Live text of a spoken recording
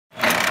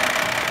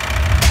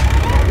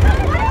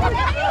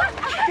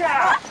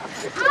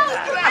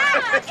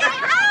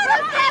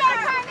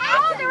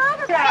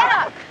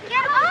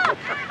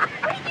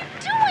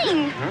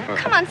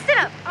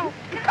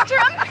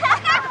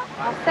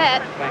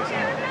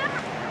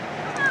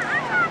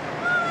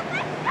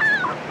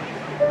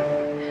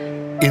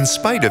In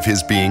spite of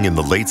his being in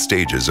the late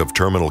stages of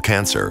terminal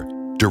cancer,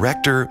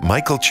 director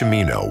Michael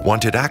Cimino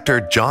wanted actor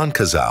John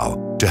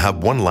Cazale to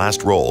have one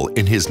last role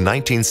in his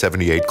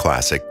 1978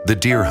 classic, The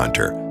Deer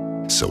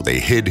Hunter, so they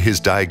hid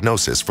his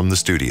diagnosis from the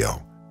studio.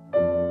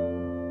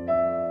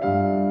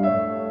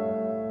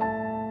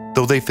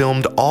 Though they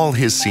filmed all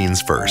his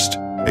scenes first,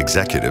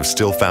 executives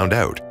still found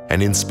out,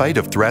 and in spite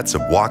of threats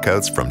of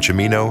walkouts from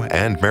Cimino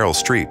and Meryl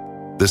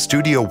Streep, the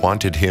studio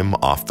wanted him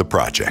off the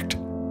project.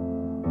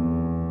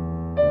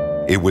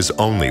 It was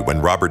only when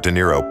Robert De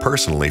Niro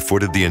personally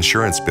footed the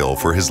insurance bill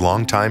for his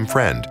longtime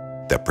friend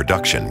that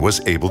production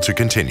was able to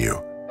continue.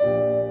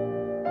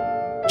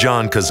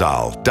 John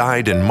Cazale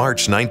died in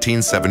March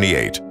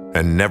 1978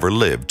 and never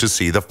lived to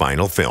see the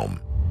final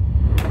film.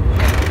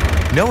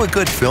 Know a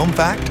good film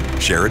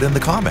fact? Share it in the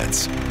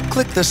comments.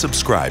 Click the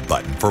subscribe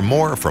button for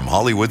more from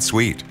Hollywood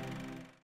Suite.